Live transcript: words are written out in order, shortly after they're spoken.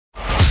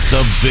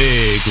The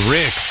Big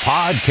Rick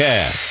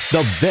Podcast.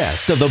 The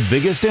best of the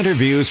biggest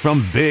interviews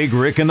from Big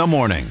Rick in the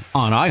Morning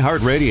on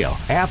iHeartRadio,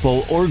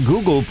 Apple or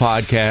Google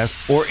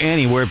Podcasts, or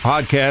anywhere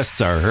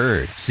podcasts are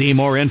heard. See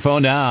more info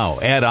now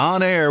at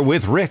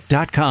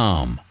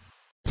onairwithrick.com.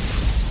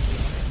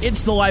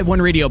 It's the Live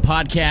One Radio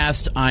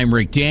Podcast. I'm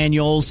Rick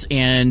Daniels,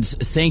 and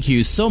thank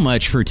you so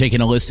much for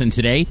taking a listen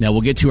today. Now,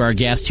 we'll get to our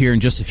guest here in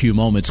just a few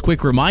moments.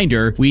 Quick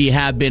reminder, we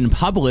have been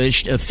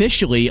published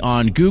officially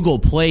on Google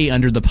Play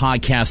under the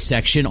podcast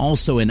section,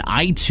 also in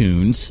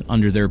iTunes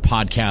under their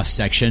podcast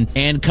section,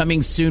 and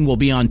coming soon we'll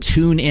be on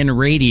TuneIn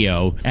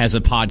Radio as a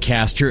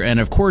podcaster.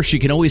 And, of course, you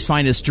can always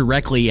find us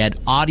directly at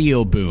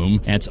Audio Boom.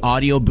 That's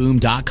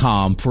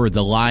audioboom.com for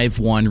the Live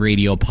One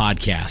Radio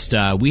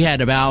Podcast. We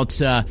had about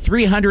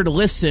 300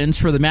 listens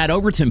for the Matt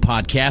Overton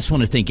podcast. I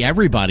want to thank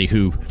everybody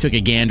who took a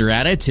gander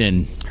at it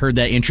and heard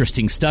that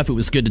interesting stuff. It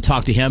was good to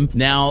talk to him.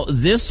 Now,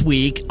 this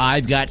week,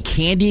 I've got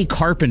Candi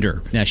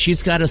Carpenter. Now,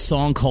 she's got a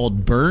song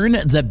called Burn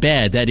the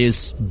Bed that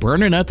is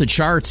burning up the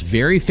charts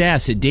very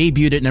fast. It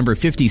debuted at number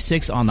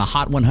 56 on the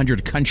Hot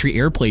 100 Country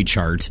Airplay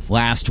chart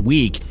last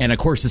week. And, of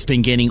course, it's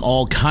been gaining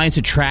all kinds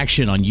of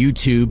traction on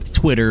YouTube,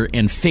 Twitter,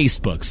 and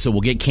Facebook. So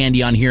we'll get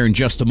Candi on here in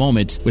just a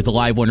moment with the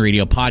Live One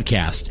Radio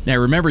podcast. Now,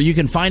 remember, you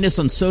can find us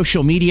on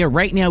social media.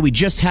 Right now, we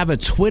just have a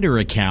Twitter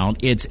account.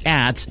 It's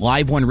at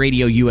Live One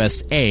Radio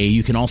USA.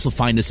 You can also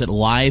find us at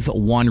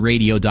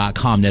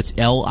liveoneradio.com. That's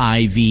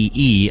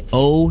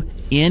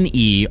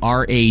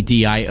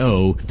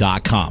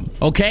LiveOneRadio.com.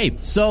 Okay,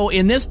 so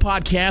in this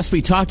podcast,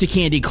 we talked to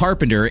Candi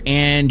Carpenter,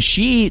 and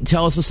she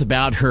tells us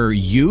about her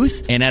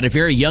youth, and at a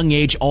very young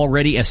age,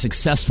 already a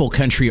successful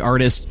country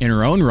artist in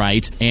her own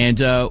right. And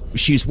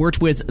she's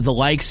worked with the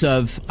likes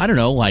of,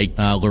 like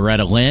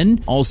Loretta,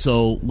 Lynn,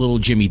 also Little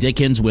Jimmy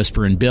Dickens,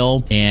 Whisper and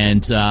Bill,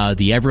 and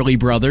the Everly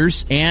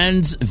Brothers,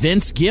 and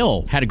Vince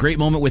Gill. Had a great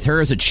moment with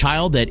her as a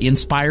child that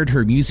inspired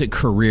her music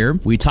career.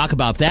 We talk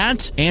about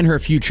that and her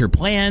future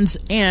plans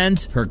and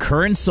her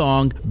current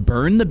song,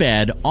 Burn the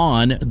Bed,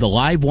 on the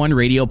Live One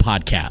Radio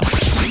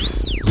podcast.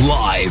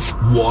 Live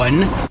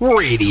One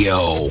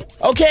Radio.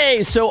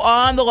 Okay, so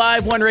on the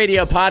Live One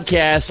Radio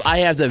podcast, I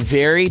have the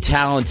very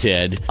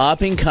talented,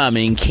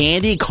 up-and-coming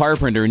Candi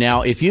Carpenter.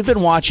 Now, if you've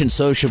been watching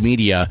social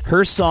media,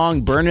 her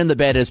song, Burn the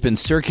Bed, has been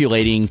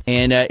circulating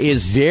and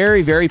is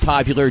very, very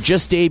popular.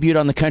 Just debuted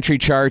on the country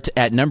chart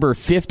at number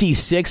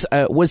 56.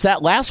 Was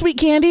that last week,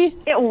 Candi?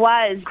 It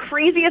was.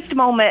 Craziest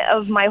moment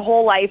of my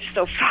whole life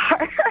so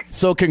far.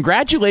 So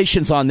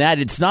congratulations on that.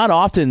 It's not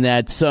often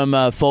that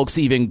some folks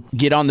even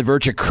get on the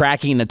verge of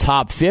cracking the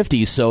top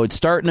 50, so it's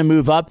starting to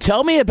move up.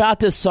 Tell me about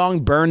this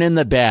song, Burn in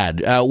the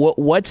Bed.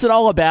 What's it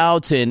all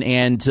about,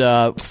 and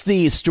what's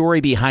the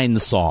story behind the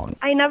song?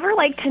 I never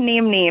like to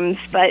name names,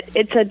 but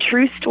it's a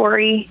true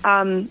story.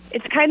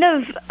 It's kind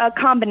of a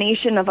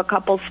combination of a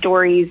couple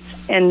stories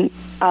and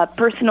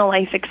personal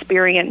life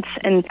experience,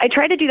 and I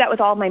try to do that with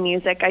all my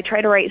music. I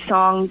try to write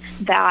songs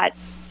that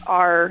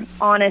are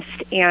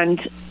honest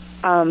and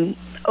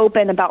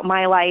open about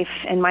my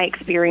life and my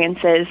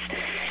experiences.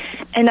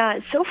 And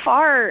so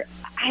far,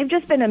 I've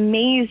just been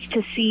amazed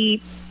to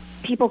see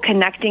people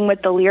connecting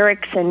with the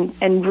lyrics and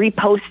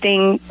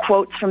reposting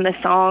quotes from the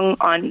song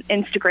on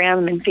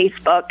Instagram and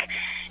Facebook.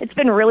 It's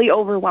been really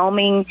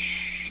overwhelming.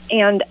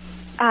 And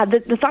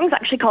the song's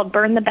actually called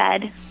Burn the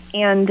Bed.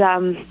 And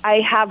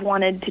I have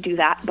wanted to do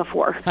that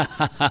before.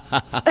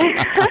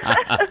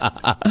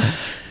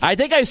 I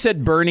think I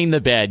said burning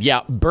the bed.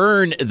 Yeah,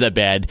 burn the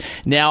bed.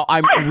 Now,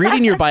 I'm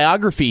reading your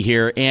biography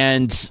here,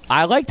 and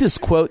I like this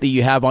quote that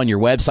you have on your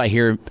website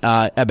here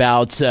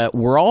about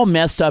we're all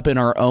messed up in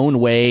our own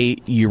way.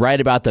 You write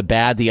about the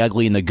bad, the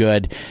ugly, and the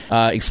good.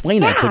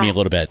 Explain that to me a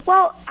little bit.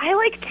 Well, I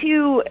like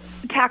to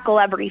tackle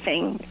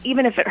everything,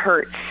 even if it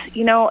hurts.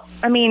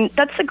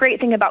 That's the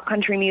great thing about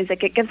country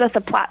music. It gives us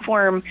a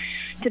platform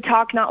to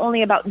talk not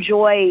only about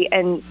joy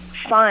and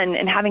fun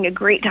and having a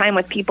great time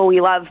with people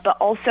we love, but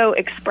also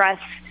express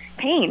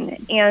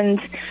pain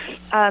and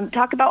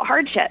talk about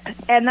hardship.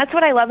 And that's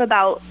what I love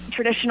about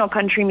traditional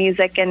country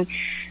music and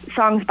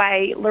songs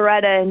by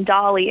Loretta and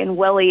Dolly and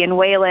Willie and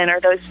Waylon are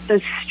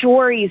those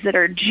stories that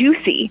are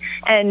juicy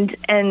and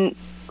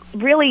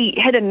really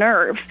hit a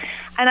nerve.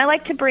 And I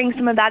like to bring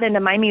some of that into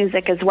my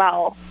music as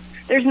well.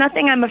 There's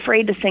nothing I'm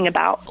afraid to sing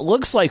about.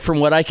 Looks like, from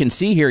what I can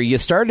see here, you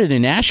started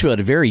in Nashville at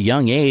a very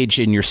young age,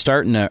 and you're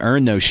starting to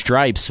earn those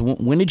stripes.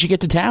 When did you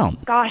get to town?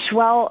 Gosh,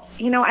 well,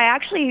 I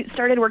actually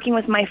started working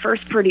with my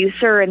first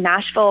producer in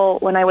Nashville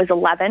when I was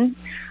 11.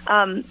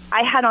 I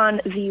had on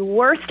the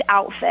worst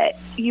outfit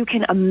you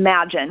can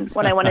imagine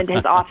when I went into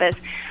his office.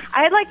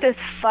 I had this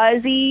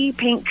fuzzy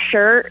pink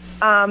shirt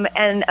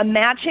and a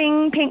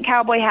matching pink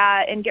cowboy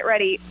hat, and get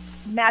ready,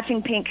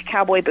 matching pink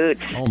cowboy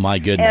boots. Oh, my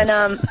goodness.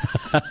 And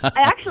I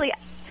actually,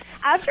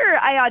 after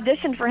I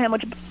auditioned for him,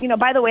 which,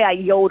 by the way, I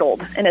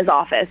yodeled in his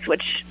office,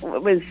 which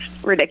was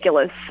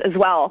ridiculous as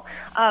well.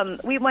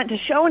 We went to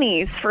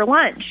Shoney's for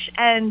lunch,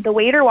 and the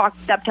waiter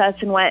walked up to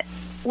us and went,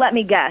 "Let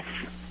me guess,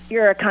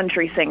 you're a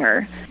country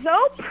singer.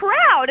 So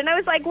proud. And I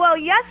was like, well,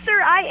 yes,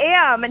 sir, I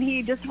am. And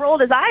he just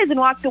rolled his eyes and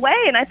walked away.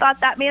 And I thought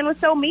that man was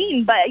so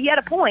mean, but he had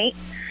a point.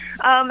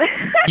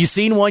 You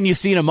seen one, you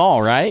seen them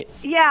all, right?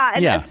 Yeah,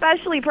 and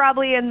especially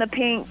probably in the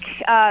pink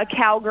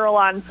cowgirl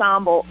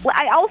ensemble.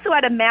 I also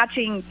had a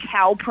matching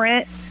cow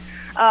print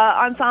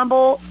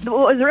ensemble.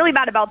 What was really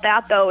bad about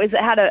that, though, is it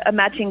had a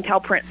matching cow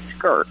print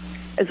skirt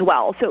as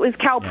well. So it was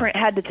cow print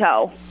head to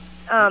toe.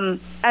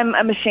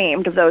 I'm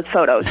ashamed of those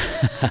photos.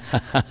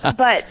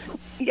 But,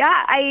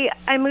 yeah,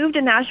 I moved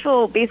to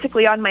Nashville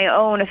basically on my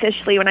own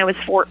officially when I was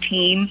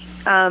 14.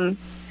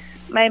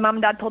 My mom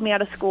and dad pulled me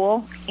out of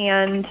school,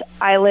 and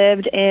I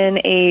lived in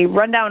a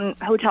rundown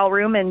hotel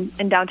room in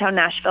downtown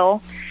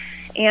Nashville.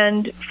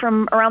 And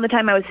from around the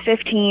time I was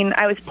 15,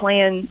 I was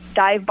playing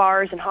dive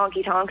bars and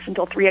honky-tonks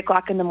until 3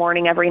 o'clock in the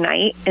morning every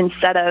night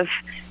instead of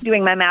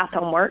doing my math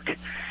homework.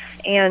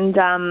 And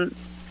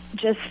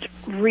just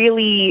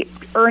really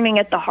earning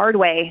it the hard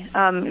way.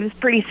 It was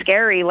pretty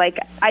scary. Like,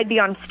 I'd be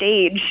on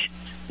stage,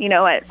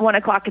 at 1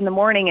 o'clock in the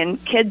morning,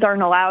 and kids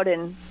aren't allowed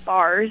in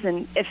bars.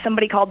 And if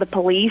somebody called the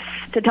police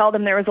to tell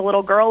them there was a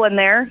little girl in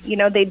there,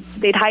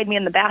 they'd hide me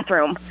in the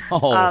bathroom.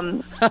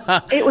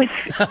 It was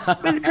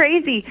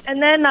crazy.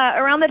 And then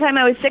around the time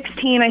I was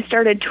 16, I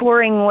started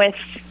touring with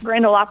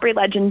Grand Ole Opry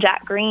legend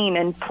Jack Green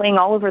and playing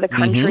all over the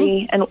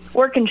country and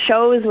working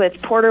shows with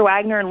Porter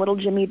Wagner and Little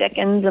Jimmy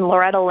Dickens and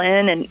Loretta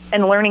Lynn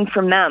and learning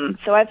from them.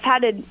 So I've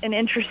had an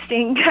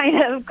interesting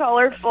kind of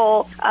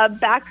colorful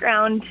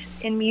background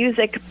in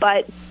music,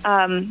 but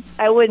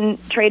I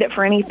wouldn't trade it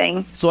for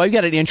anything. So I've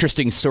got an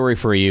interesting story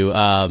for you.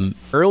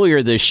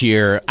 Earlier this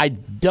year, I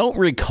don't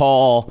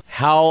recall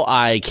how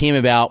I came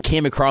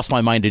across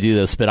my mind to do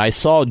this, but I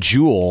saw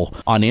Jewel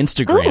on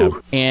Instagram.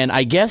 Ooh. And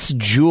I guess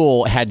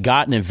Jewel had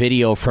gotten a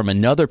video from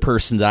another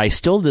person that I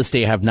still to this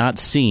day have not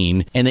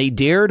seen, and they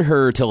dared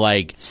her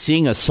to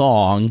sing a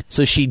song.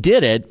 So she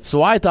did it.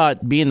 So I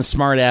thought, being the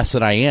smart ass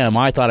that I am,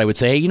 I thought I would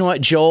say, hey, you know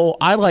what, Jewel,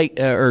 I'd like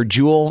to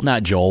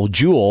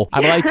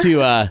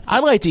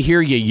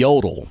hear you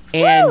yodel.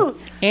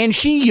 And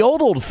she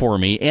yodeled for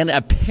me. And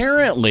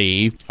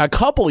apparently, a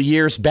couple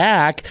years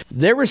back,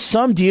 there was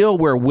some deal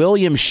where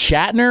William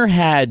Shatner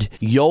had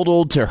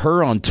yodeled to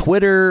her on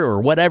Twitter or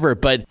whatever.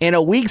 But in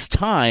a week's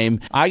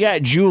time, I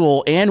got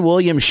Jewel and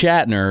William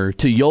Shatner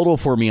to yodel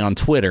for me on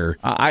Twitter.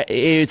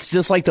 It's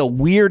just like the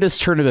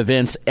weirdest turn of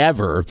events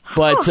ever.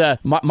 But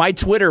my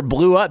Twitter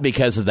blew up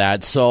because of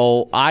that.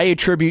 So I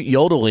attribute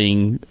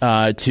yodeling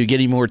to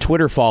getting more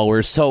Twitter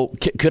followers. So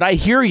could I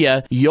hear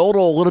you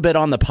yodel a little bit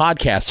on the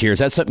podcast here? Is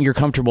that something you're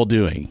comfortable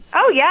doing?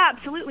 Oh, yeah,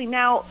 absolutely.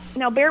 Now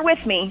bear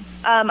with me.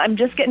 I'm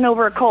just getting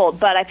over a cold,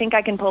 but I think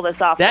I can pull this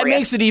off. That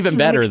makes it even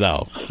better,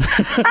 though.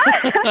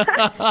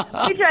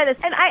 Let me try this.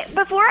 And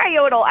before I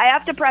yodel, I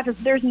have to preface,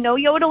 there's no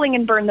yodeling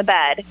in Burn the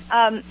Bed.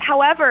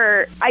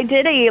 However, I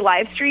did a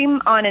live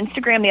stream on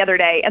Instagram the other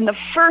day, and the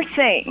first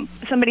thing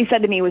somebody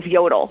said to me was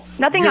yodel.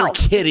 Nothing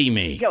else. You're kidding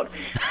me. Yodel.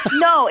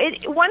 No,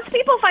 once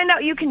people find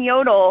out you can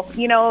yodel,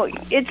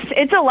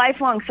 it's a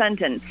lifelong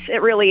sentence.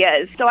 It really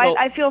is. So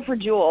I feel for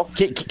Jewel.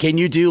 Can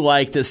you do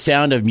the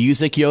Sound of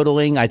Music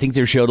yodeling? I think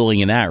there's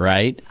yodeling in that,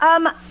 right?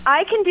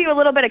 I can do a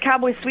little bit of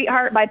Cowboy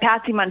Sweetheart by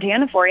Patsy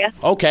Montana for you.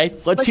 Okay,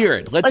 let's hear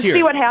it. Let's hear see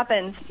it. What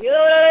happens.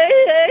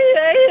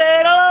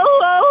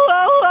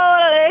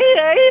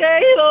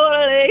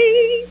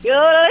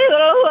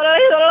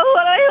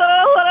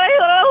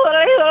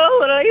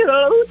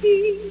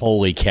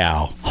 Holy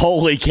cow.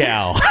 Holy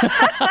cow.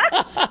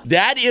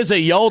 That is a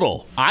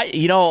yodel.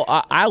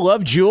 I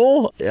love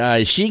Jewel.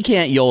 She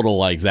can't yodel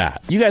like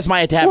that. You guys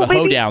might have to have a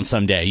hoedown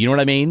someday. You know what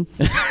I mean?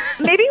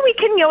 Maybe we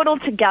can yodel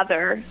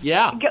together.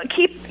 Yeah.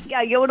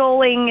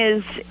 Yodeling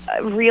is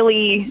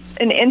really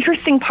an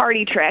interesting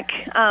party trick.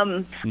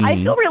 I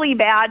feel really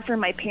bad for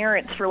my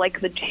parents for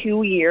the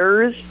 2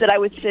 years that I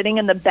was sitting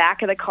in the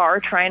back of the car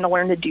trying to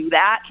learn to do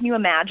that. Can you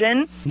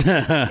imagine?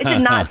 It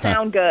did not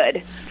sound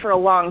good for a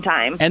long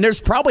time. And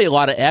there's probably a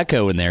lot of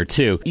echo in there,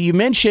 too. You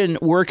mentioned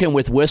working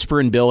with Whisper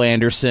and Bill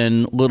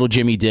Anderson, Little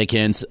Jimmy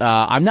Dickens.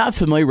 I'm not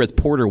familiar with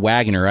Porter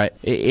Wagner.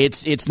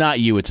 It's not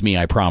you, it's me,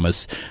 I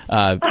promise.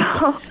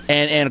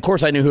 And of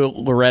course, I knew who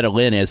Loretta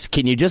Lynn is.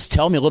 Can you just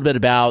tell me a little bit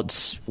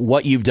about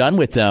what you've done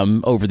with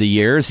them over the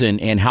years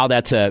and how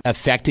that's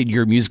affected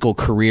your musical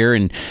career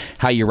and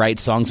how you write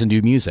songs and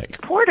do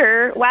music?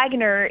 Porter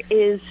Wagner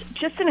is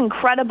just an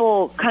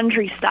incredible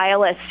country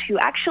stylist who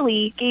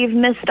actually gave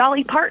Miss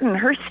Dolly Parton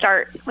her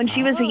start when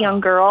she was a young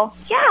girl.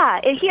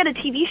 Yeah, he had a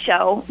TV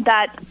show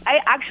that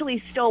I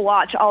actually still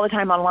watch all the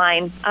time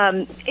online.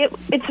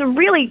 It's a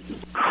really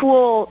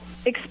cool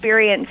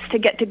experience to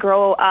get to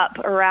grow up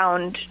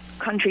around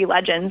country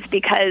legends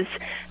because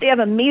they have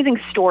amazing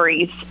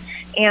stories,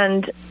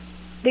 and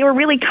they were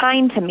really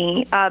kind to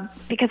me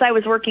because I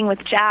was working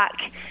with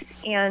Jack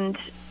and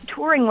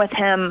touring with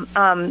him.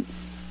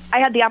 I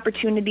had the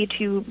opportunity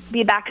to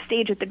be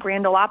backstage at the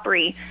Grand Ole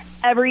Opry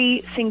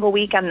every single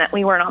weekend that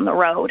we weren't on the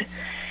road,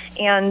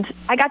 and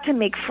I got to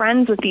make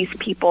friends with these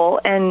people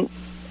and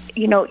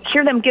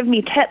hear them give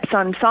me tips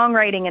on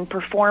songwriting and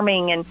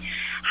performing and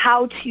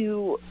how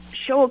to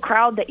show a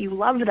crowd that you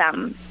love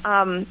them.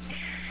 And,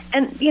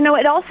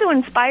 it also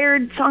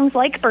inspired songs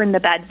like Burn the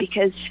Bed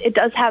because it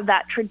does have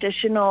that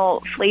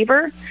traditional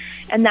flavor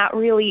and that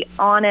really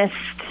honest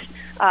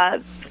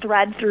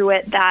thread through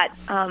it that,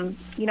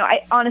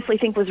 I honestly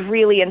think was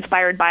really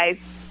inspired by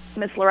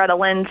Miss Loretta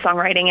Lynn's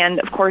songwriting and,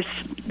 of course,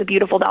 the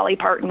beautiful Dolly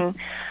Parton.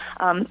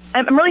 I'm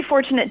really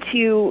fortunate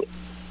to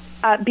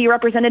be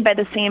represented by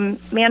the same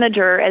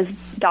manager as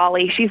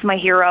Dolly. She's my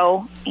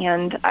hero,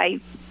 and I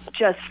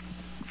just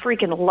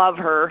freaking love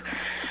her.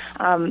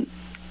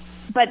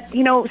 But,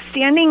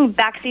 standing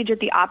backstage at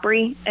the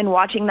Opry and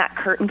watching that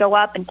curtain go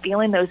up and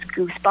feeling those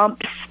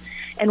goosebumps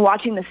and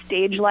watching the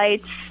stage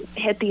lights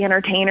hit the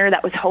entertainer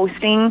that was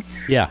hosting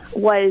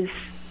was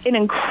an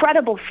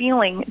incredible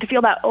feeling to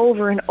feel that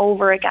over and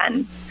over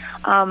again.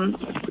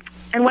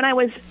 And when I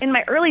was in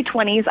my early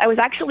 20s, I was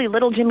actually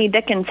Little Jimmy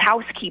Dickens'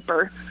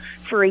 housekeeper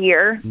for a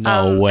year.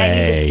 No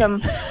way.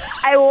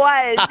 I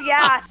was,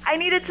 yeah. I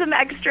needed some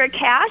extra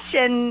cash,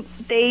 and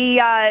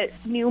they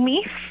knew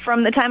me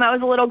from the time I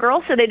was a little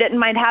girl, so they didn't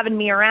mind having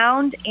me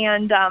around,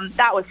 and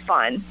that was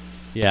fun.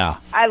 Yeah.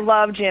 I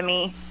love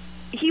Jimmy.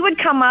 He would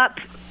come up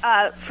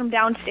from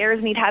downstairs,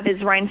 and he'd have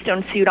his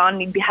rhinestone suit on,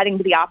 and he'd be heading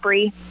to the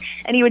Opry,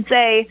 and he would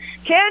say,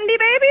 "Candy,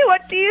 baby,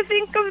 what do you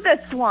think of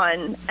this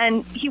one?"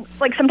 And he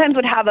sometimes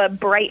would have a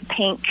bright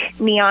pink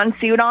neon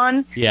suit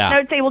on. Yeah. And I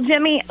would say, "Well,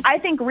 Jimmy, I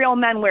think real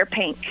men wear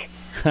pink."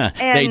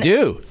 They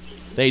do.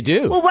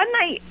 Well, one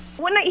night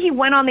he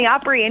went on the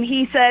Opry and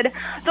he said,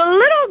 "The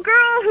little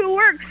girl who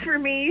works for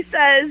me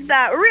says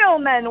that real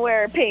men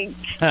wear pink."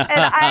 And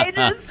I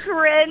just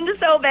cringed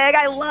so big.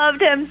 I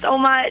loved him so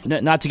much.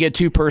 Not to get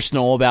too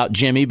personal about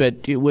Jimmy,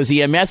 but was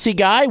he a messy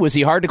guy? Was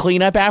he hard to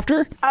clean up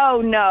after?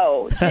 Oh,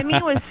 no. Jimmy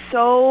was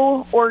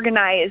so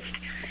organized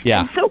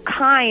and so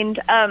kind.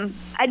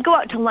 I'd go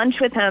out to lunch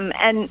with him,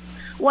 and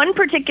one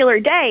particular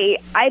day,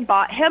 I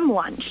bought him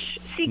lunch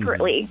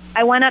secretly.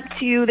 I went up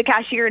to the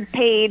cashier and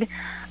paid.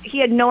 He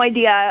had no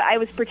idea I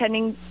was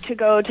pretending to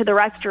go to the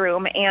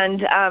restroom,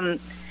 and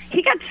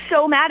he got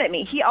so mad at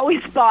me. He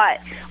always bought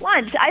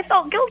lunch. I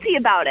felt guilty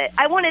about it.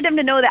 I wanted him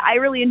to know that I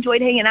really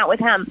enjoyed hanging out with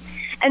him.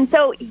 And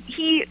so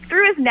he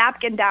threw his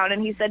napkin down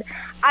and he said,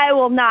 "I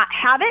will not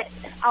have it.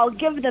 I'll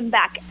give them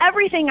back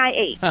everything I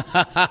ate."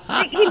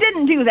 He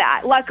didn't do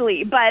that,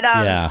 luckily. But,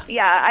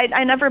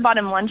 I never bought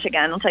him lunch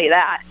again, I'll tell you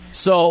that.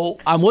 So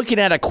I'm looking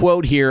at a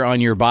quote here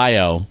on your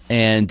bio,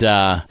 and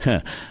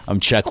I'm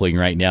chuckling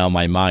right now in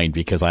my mind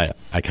because I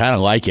kind of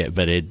like it.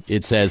 But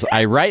it says,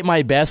 "I write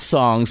my best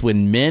songs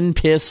when men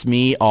piss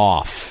me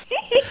off."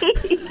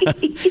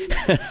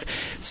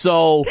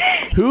 So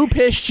who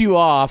pissed you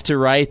off to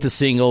write the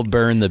single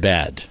Burn the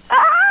Bed?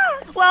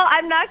 Well,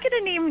 I'm not going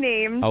to name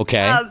names.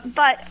 Okay.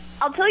 But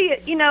I'll tell you,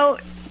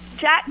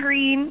 Jack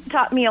Green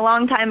taught me a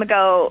long time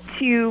ago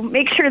to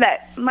make sure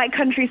that my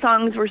country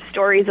songs were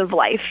stories of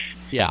life.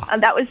 Yeah.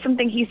 That was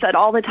something he said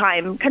all the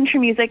time. Country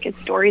music is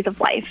stories of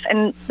life.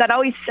 And that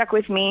always stuck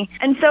with me.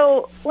 And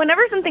so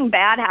whenever something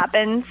bad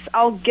happens,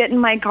 I'll get in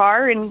my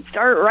car and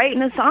start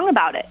writing a song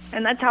about it.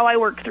 And that's how I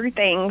work through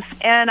things.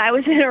 And I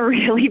was in a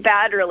really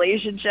bad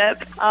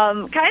relationship,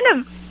 kind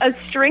of a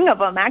string of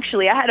them,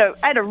 actually. I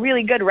had a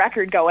really good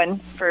record going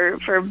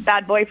for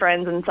bad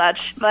boyfriends and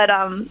such. But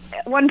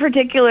one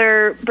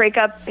particular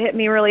breakup hit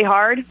me really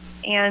hard.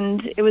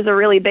 And it was a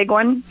really big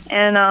one.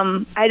 And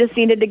I just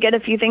needed to get a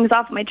few things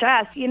off my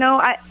chest.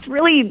 It's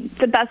really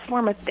the best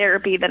form of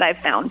therapy that I've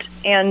found.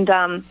 And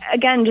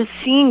again, just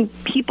seeing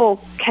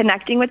people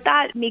connecting with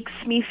that makes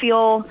me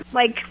feel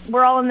like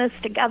we're all in this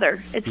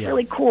together. It's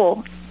really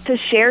cool to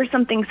share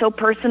something so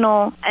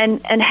personal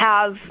and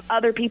have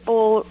other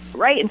people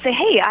write and say,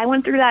 "Hey, I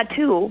went through that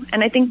too."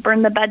 And I think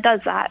Burn the Bed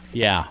does that.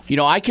 Yeah.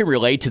 I can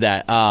relate to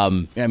that.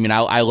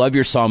 I love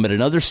your song, but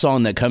another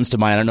song that comes to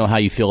mind, I don't know how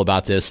you feel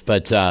about this,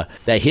 but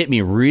that hit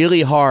me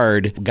really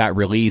hard, got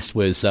released,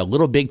 was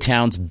Little Big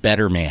Town's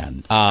Better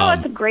Man.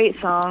 That's a great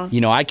song.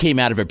 I came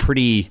out of a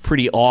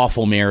pretty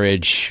awful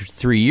marriage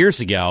 3 years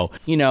ago.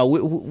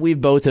 We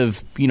both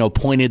have,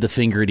 pointed the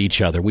finger at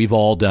each other. We've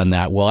all done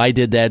that. Well, I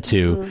did that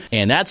too. Mm-hmm.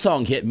 And that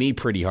song hit me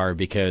pretty hard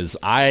because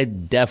I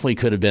definitely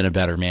could have been a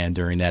better man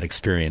during that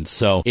experience.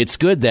 So it's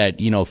good that,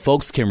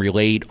 folks can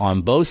relate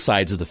on both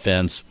sides of the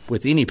fence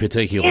with any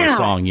particular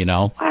song,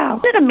 Wow.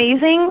 Isn't it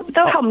amazing,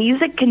 though, how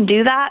music can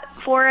do that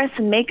for us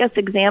and make us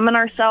examine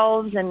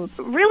ourselves and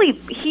really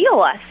heal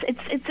us?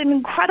 It's an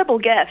incredible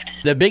gift.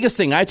 The biggest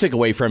thing I took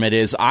away from it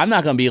is I'm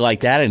not going to be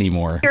like that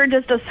anymore. You're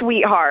just a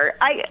sweetheart.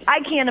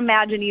 I can't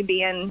imagine you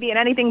being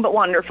anything but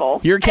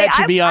wonderful. You're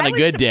catching me on a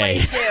good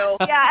day.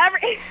 Yeah,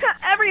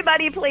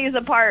 everybody plays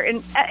a part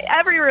in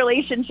every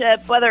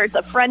relationship, whether it's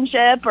a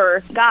friendship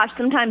or, gosh,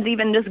 sometimes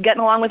even just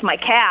getting along with my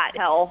cat.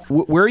 Hell.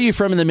 Where are you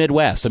from in the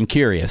Midwest? I'm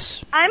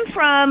curious. I'm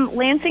from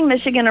Lansing,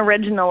 Michigan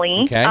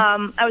originally. Okay.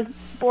 I was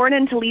born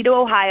in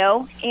Toledo,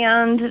 Ohio,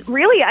 and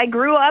really I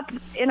grew up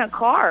in a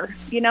car.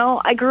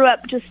 I grew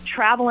up just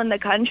traveling the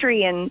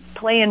country and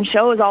playing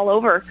shows all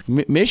over.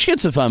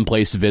 Michigan's a fun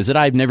place to visit.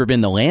 I've never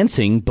been to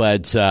Lansing,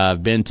 but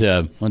I've been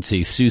to,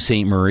 Sault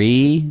Ste.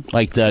 Marie,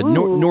 like the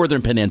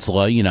northern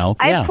peninsula,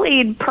 I've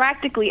played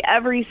practically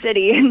every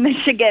city in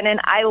Michigan, and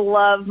I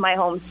love my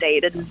home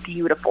state. It is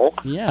beautiful.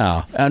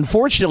 Yeah.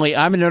 Unfortunately,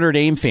 I'm a Notre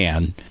Dame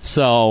fan,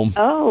 so...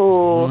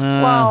 Oh,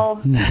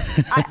 well,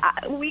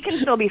 we can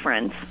still be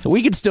friends.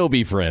 We can still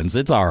be friends.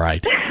 It's all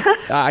right.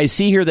 I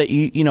see here that,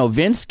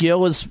 Vince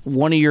Gill is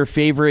one of your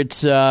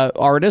favorite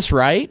artists,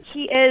 right?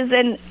 He is,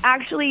 and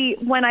actually,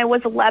 when I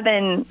was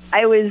 11,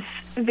 I was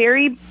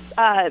very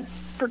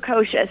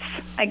precocious,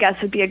 I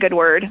guess would be a good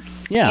word.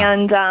 Yeah.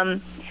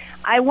 And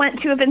I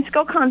went to a Vince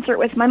Gill concert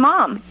with my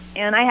mom,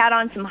 and I had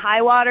on some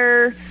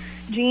high-water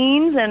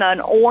jeans and an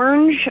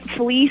orange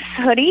fleece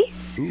hoodie.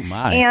 Ooh,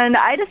 my. And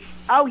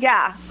oh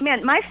yeah,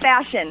 man, my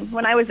fashion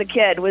when I was a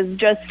kid was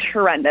just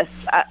horrendous.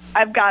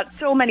 I've got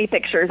so many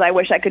pictures I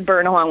wish I could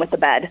burn along with the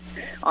bed,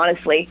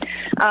 honestly.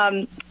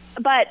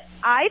 But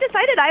I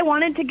decided I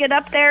wanted to get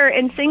up there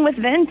and sing with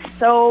Vince.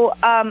 So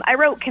I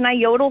wrote, "Can I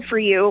Yodel for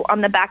You?" on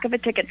the back of a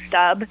ticket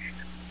stub.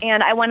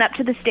 And I went up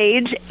to the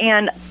stage,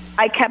 and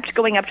I kept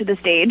going up to the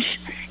stage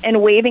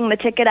and waving the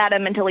ticket at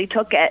him until he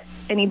took it.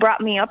 And he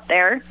brought me up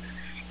there.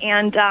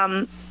 And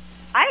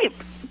I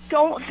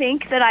don't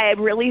think that I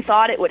really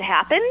thought it would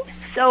happen.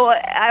 So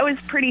I was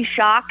pretty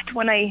shocked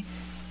when I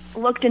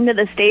looked into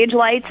the stage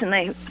lights and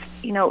I,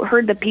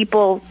 heard the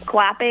people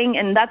clapping.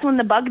 And that's when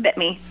the bug bit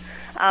me.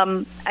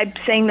 I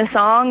sang the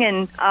song,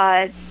 and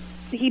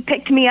he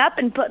picked me up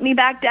and put me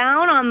back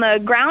down on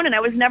the ground, and I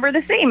was never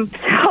the same.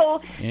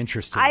 So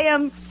interesting. I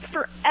am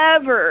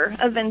forever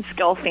a Vince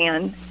Gill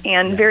fan,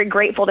 and very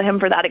grateful to him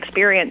for that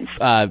experience.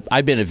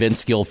 I've been a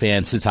Vince Gill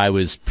fan since I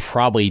was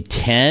probably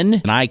 10,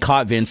 and I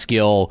caught Vince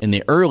Gill in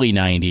the early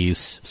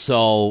 90s.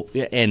 So,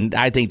 and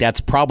I think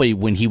that's probably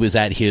when he was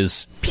at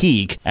his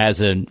peak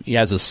as a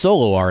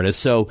solo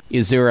artist. So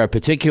is there a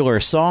particular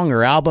song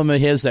or album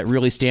of his that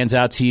really stands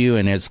out to you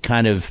and has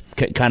kind of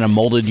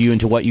molded you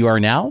into what you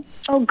are now?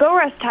 Oh, Go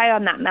Rest High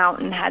on That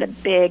Mountain had a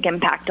big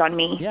impact on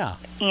me. Yeah.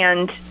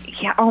 And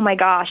oh my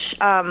gosh,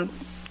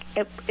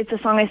 it's a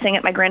song I sang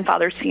at my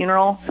grandfather's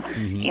funeral.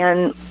 Mm-hmm.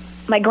 And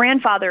my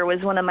grandfather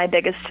was one of my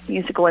biggest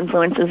musical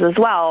influences as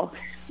well.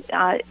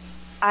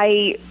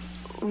 I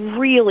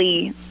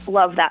really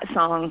love that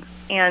song,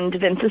 and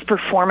Vince's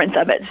performance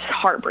of it is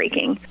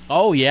heartbreaking.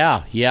 Oh,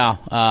 yeah.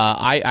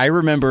 I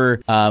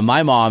remember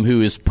my mom,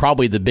 who is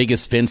probably the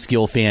biggest Vince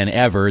Gill fan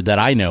ever that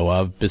I know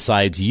of,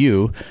 besides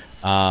you.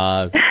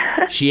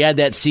 She had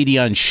that CD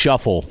on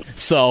shuffle.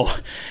 So,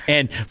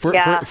 and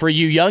for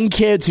you young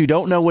kids who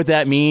don't know what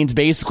that means,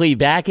 basically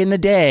back in the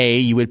day,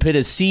 you would put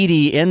a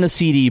CD in the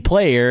CD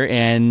player,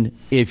 and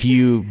if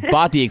you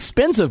bought the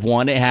expensive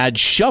one, it had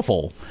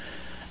shuffle.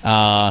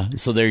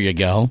 So there you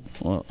go.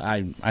 Well,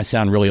 I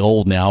sound really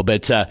old now,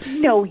 but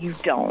no, you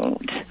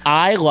don't.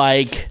 I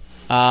like.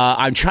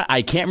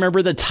 I can't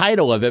remember the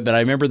title of it, but I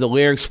remember the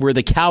lyrics where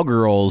the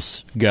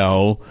cowgirls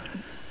go.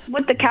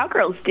 What the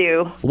Cowgirls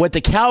Do. What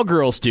the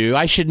Cowgirls Do.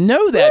 I should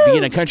know that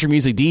being a country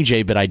music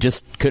DJ, but I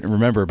just couldn't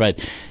remember. But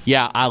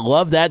yeah, I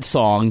love that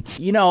song.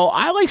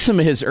 I like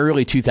some of his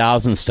early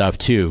 2000s stuff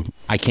too.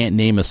 I can't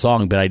name a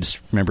song, but I just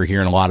remember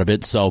hearing a lot of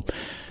it. So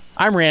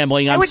I'm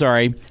rambling. I'm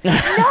sorry.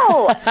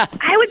 No,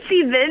 I would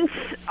see Vince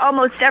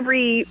almost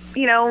every,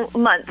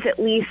 month at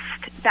least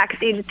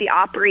backstage at the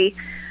Opry.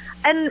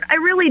 And I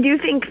really do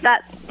think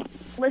that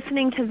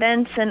listening to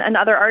Vince and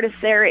other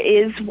artists there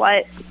is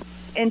what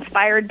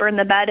inspired Burn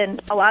the Bed and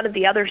a lot of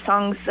the other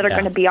songs that are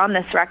going to be on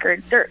this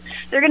record. They're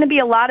going to be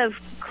a lot of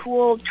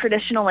cool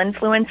traditional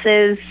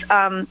influences.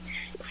 Still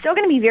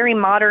going to be very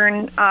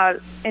modern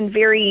and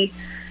very,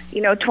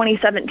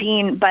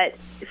 2017. But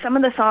some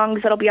of the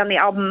songs that'll be on the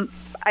album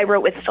I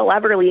wrote with Phil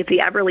Everly of the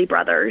Everly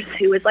Brothers,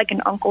 who is like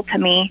an uncle to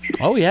me.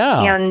 Oh,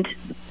 yeah. And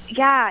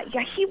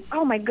he,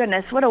 oh my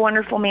goodness, what a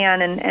wonderful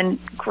man and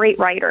great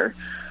writer.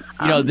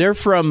 They're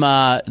from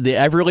the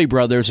Everly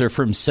Brothers are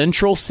from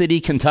Central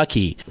City,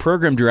 Kentucky.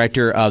 Program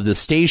director of the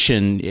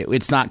station,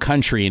 it's not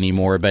country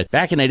anymore, but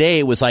back in the day,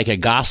 it was like a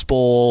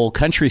gospel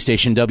country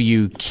station,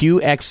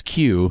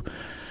 WQXQ,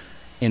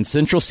 in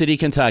Central City,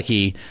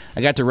 Kentucky.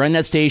 I got to run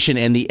that station,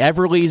 and the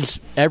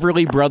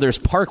Everly Brothers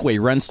Parkway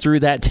runs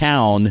through that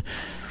town.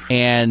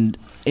 And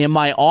in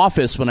my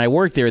office when I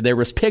worked there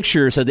was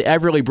pictures of the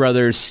Everly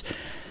Brothers,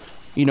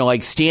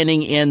 like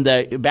standing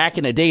back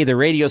in the day, the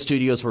radio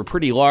studios were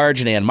pretty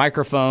large and they had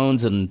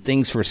microphones and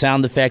things for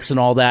sound effects and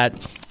all that.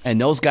 And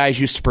those guys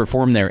used to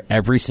perform there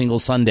every single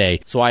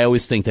Sunday. So I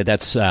always think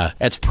that's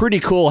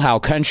pretty cool how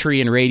country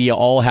and radio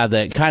all have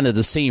that kind of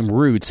the same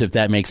roots, if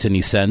that makes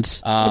any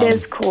sense. It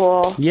is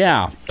cool.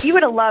 Yeah. You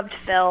would have loved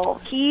Phil.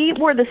 He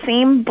wore the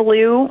same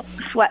blue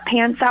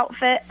sweatpants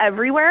outfit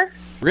everywhere.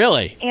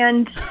 Really?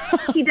 And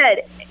he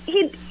did.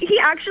 He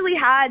actually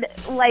had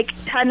like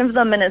 10 of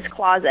them in his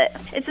closet.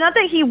 It's not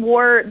that he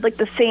wore like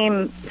the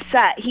same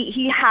set.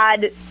 He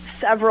had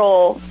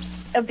several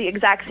of the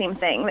exact same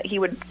thing that he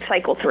would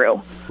cycle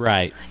through.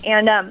 Right.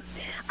 And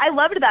I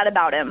loved that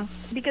about him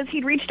because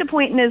he'd reached a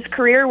point in his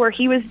career where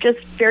he was just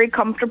very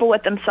comfortable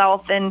with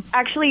himself. And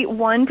actually,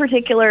 one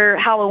particular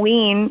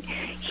Halloween,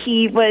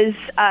 he was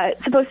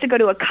supposed to go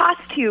to a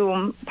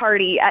costume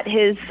party at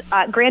his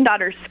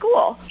granddaughter's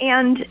school.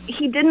 And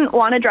he didn't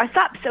want to dress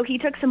up, so he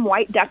took some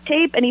white duct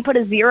tape and he put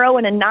a 0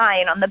 and a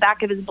 9 on the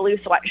back of his blue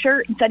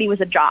sweatshirt and said he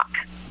was a jock.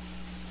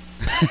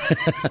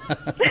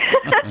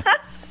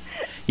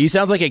 He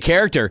sounds like a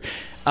character.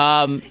 He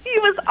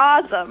was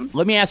awesome.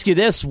 Let me ask you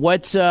this.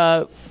 What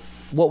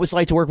was it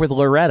like to work with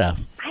Loretta?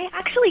 I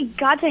actually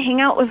got to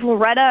hang out with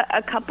Loretta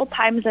a couple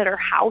times at her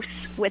house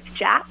with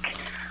Jack.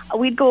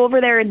 We'd go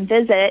over there and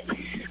visit.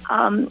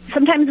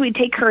 Sometimes we'd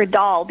take her a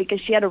doll because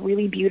she had a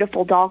really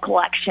beautiful doll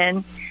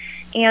collection.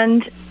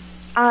 And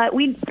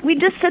we'd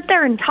just sit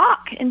there and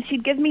talk, and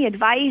she'd give me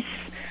advice.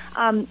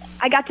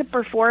 I got to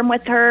perform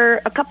with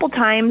her a couple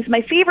times.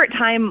 My favorite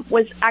time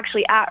was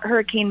actually at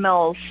Hurricane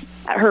Mills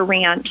at her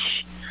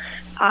ranch.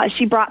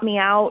 She brought me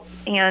out,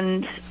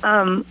 and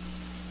the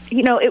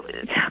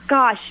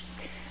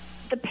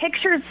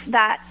pictures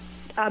that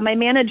my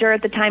manager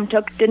at the time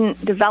took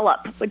didn't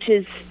develop, which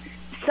is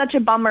such a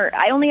bummer.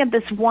 I only have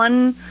this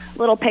one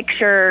little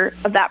picture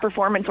of that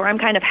performance where I'm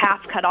kind of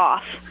half cut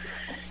off.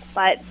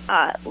 But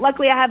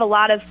luckily, I have a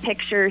lot of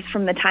pictures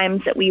from the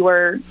times that we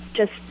were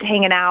just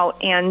hanging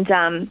out.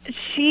 And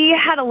she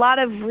had a lot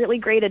of really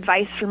great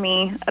advice for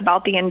me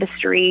about the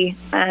industry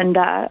and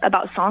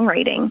about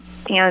songwriting.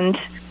 And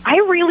I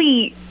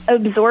really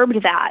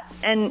absorbed that.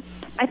 And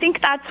I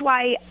think that's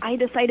why I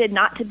decided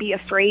not to be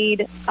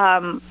afraid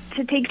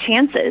to take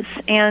chances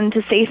and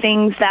to say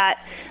things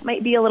that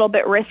might be a little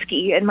bit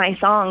risky in my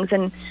songs.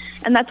 And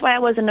that's why I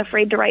wasn't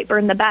afraid to write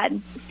Burn the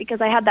Bed,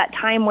 because I had that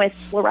time with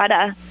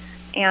Loretta,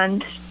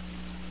 and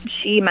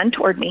she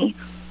mentored me.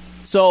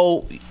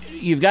 So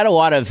you've got a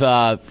lot of,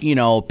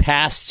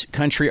 past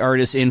country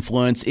artist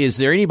influence. Is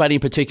there anybody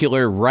in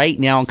particular right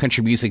now in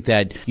country music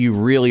that you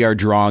really are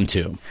drawn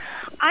to?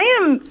 I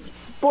am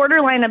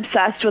borderline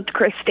obsessed with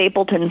Chris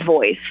Stapleton's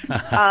voice.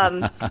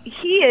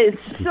 He is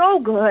so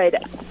good.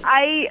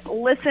 I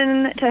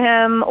listen to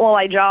him while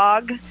I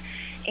jog,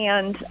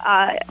 and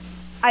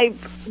I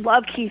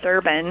love Keith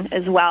Urban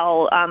as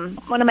well.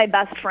 One of my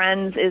best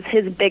friends is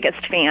his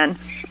biggest fan,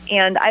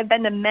 and I've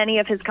been to many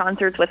of his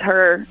concerts with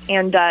her,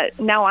 and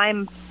now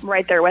I'm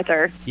right there with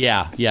her.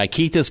 Yeah,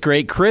 Keith is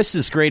great. Chris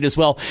is great as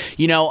well.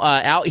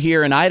 Out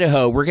here in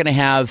Idaho, we're going to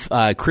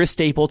have Chris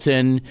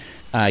Stapleton,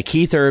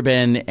 Keith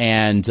Urban,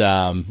 and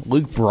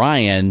Luke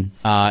Bryan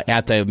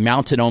at the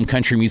Mountain Home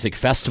Country Music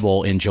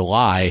Festival in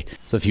July.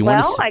 So if you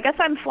want to... I guess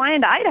I'm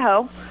flying to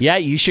Idaho. Yeah,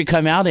 you should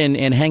come out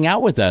and hang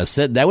out with us.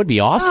 That would be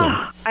awesome.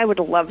 I would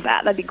love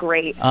that. That'd be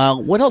great.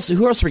 What else?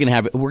 Who else are we going to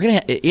have? We're going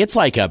to... It's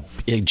like a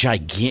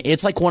gigantic...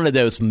 It's like one of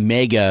those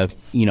mega,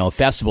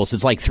 festivals.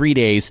 It's like 3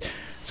 days.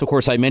 So, of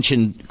course, I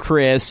mentioned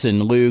Chris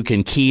and Luke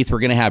and Keith. We're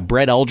going to have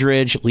Brett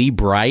Eldridge, Lee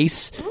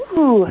Brice,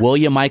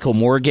 William Michael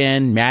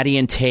Morgan, Maddie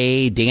and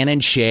Tay, Dan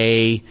and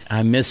Shay.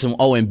 I miss them.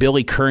 Oh, and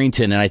Billy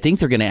Currington. And I think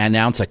they're going to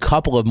announce a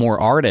couple of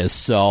more artists.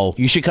 So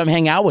you should come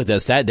hang out with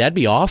us. That'd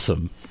be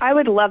awesome. I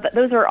would love that.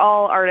 Those are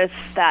all artists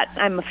that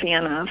I'm a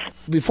fan of.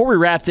 Before we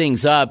wrap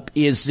things up,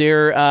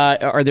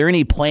 are there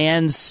any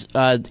plans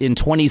in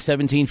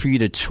 2017 for you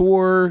to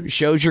tour,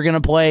 shows you're going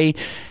to play?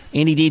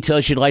 Any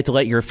details you'd like to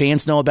let your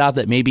fans know about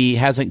that maybe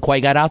hasn't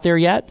quite got out there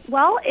yet?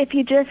 Well, if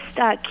you just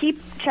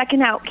keep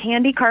checking out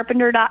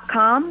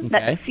candicarpenter.com, okay.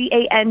 That's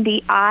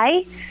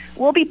CANDI.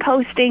 We'll be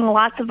posting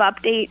lots of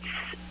updates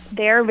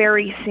there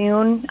very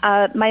soon.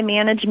 My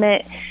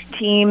management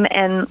team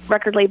and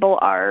record label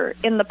are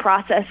in the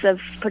process of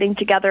putting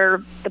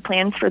together the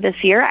plans for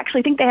this year. Actually,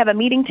 I think they have a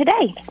meeting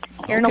today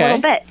here in a little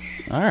bit.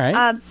 All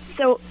right.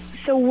 So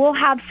we'll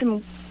have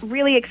some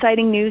really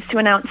exciting news to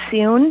announce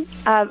soon.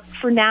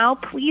 For now,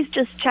 please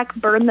just check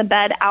Burn the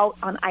Bed out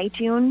on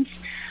iTunes.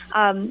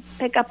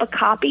 Pick up a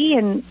copy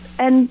and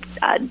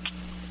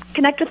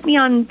connect with me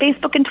on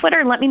Facebook and Twitter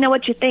and let me know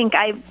what you think.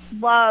 I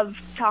love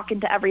talking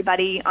to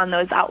everybody on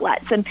those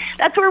outlets, and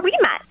that's where we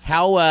met.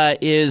 How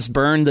is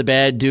Burn the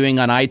Bed doing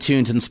on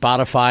iTunes and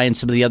Spotify and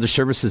some of the other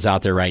services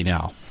out there right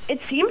now?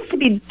 It seems to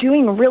be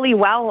doing really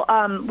well.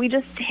 We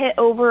just hit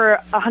over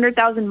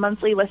 100,000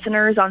 monthly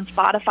listeners on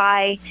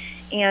Spotify,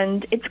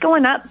 and it's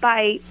going up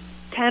by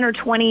 10 or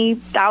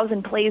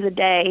 20,000 plays a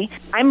day.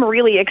 I'm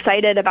really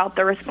excited about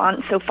the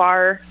response so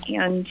far,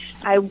 and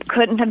I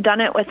couldn't have done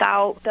it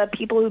without the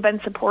people who've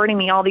been supporting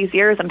me all these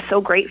years. I'm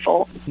so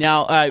grateful.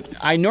 Now,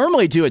 I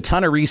normally do a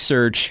ton of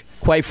research.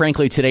 Quite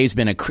frankly, today's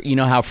been you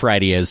know how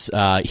Friday is.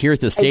 Here at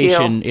the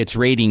station, it's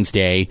ratings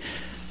day.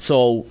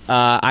 So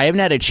I haven't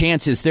had a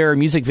chance. Is there a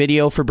music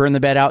video for Burn the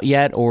Bed out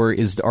yet, or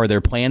are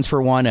there plans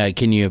for one?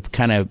 Can you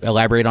kind of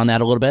elaborate on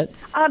that a little bit?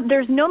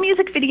 There's no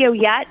music video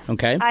yet.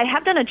 Okay. I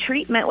have done a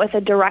treatment with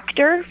a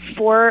director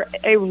for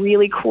a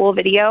really cool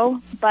video,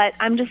 but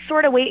I'm just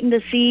sort of waiting to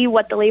see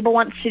what the label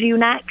wants to do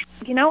next.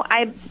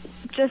 I'm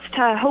just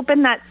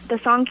hoping that the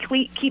song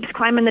keeps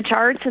climbing the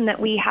charts and that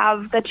we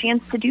have the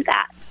chance to do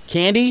that.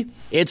 Candi,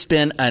 it's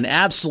been an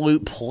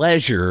absolute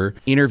pleasure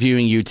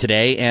interviewing you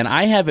today, and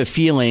I have a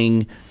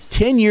feeling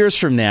 10 years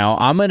from now,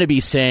 I'm going to be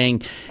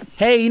saying,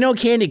 hey, you know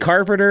Candi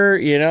Carpenter,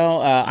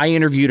 I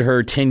interviewed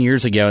her 10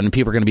 years ago, and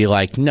people are going to be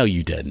like, no,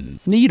 you didn't.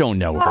 You don't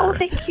know her. Oh,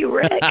 thank you,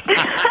 Rick.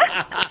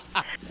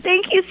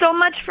 Thank you so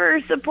much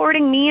for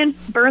supporting me and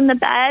Burn the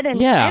Bed,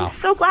 and I'm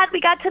so glad we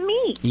got to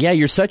meet. Yeah,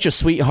 you're such a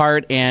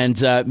sweetheart,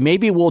 and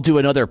maybe we'll do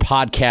another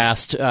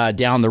podcast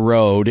down the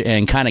road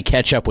and kind of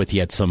catch up with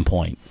you at some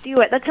point. Do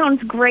it. That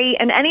sounds great.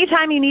 And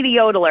anytime you need a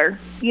yodeler,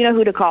 you know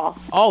who to call.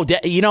 Oh,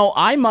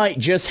 I might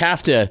just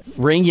have to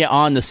ring you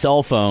on the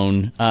cell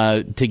phone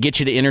to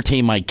get you to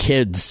entertain my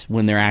kids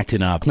when they're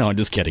acting up. No, I'm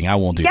just kidding. I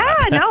won't do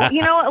that.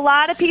 Yeah, no. A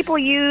lot of people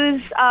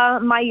use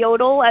my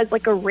yodel as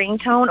like a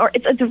ringtone, or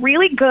it's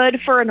really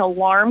good for an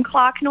alarm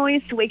clock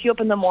noise to wake you up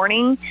in the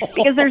morning,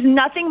 because there's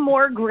nothing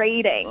more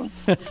grating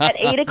at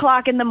 8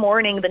 o'clock in the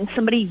morning than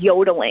somebody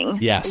yodeling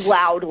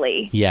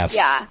loudly. Yes.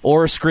 Yeah.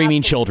 Or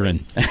screaming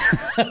children.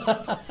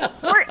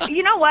 Or,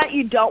 you know what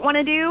you don't want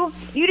to do?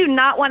 You do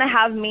not want to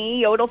have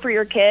me yodel for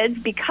your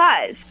kids,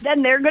 because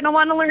then they're going to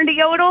want to learn to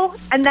yodel,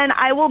 and then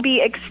I will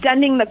be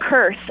extending the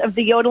curse of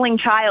the yodeling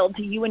child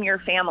to you and your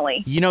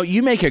family.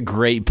 You make a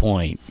great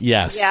point.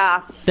 Yes.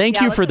 Yeah.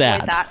 Thank you for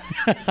that.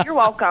 You're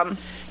welcome.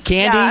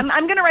 Candi? Yeah,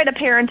 I'm going to write a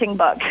parenting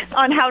book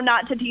on how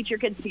not to teach your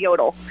kids to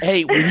yodel.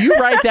 Hey, when you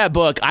write that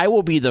book, I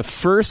will be the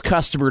first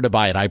customer to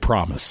buy it, I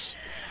promise.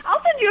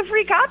 I'll send you a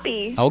free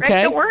copy. Okay.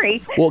 Right, don't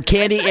worry. Well,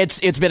 Candi,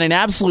 it's been an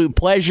absolute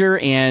pleasure,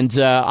 and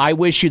I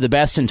wish you the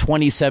best in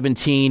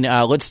 2017.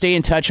 Let's stay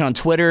in touch on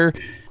Twitter.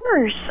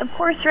 Of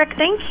course, Rick.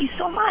 Thank you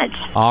so much.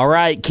 All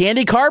right.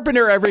 Candi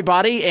Carpenter,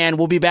 everybody, and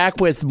we'll be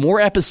back with more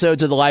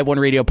episodes of the Live One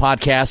Radio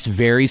podcast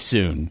very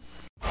soon.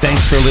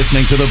 Thanks for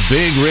listening to the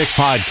Big Rick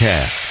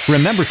Podcast.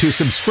 Remember to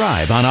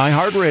subscribe on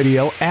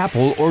iHeartRadio,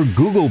 Apple, or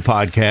Google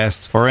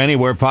Podcasts, or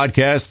anywhere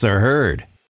podcasts are heard.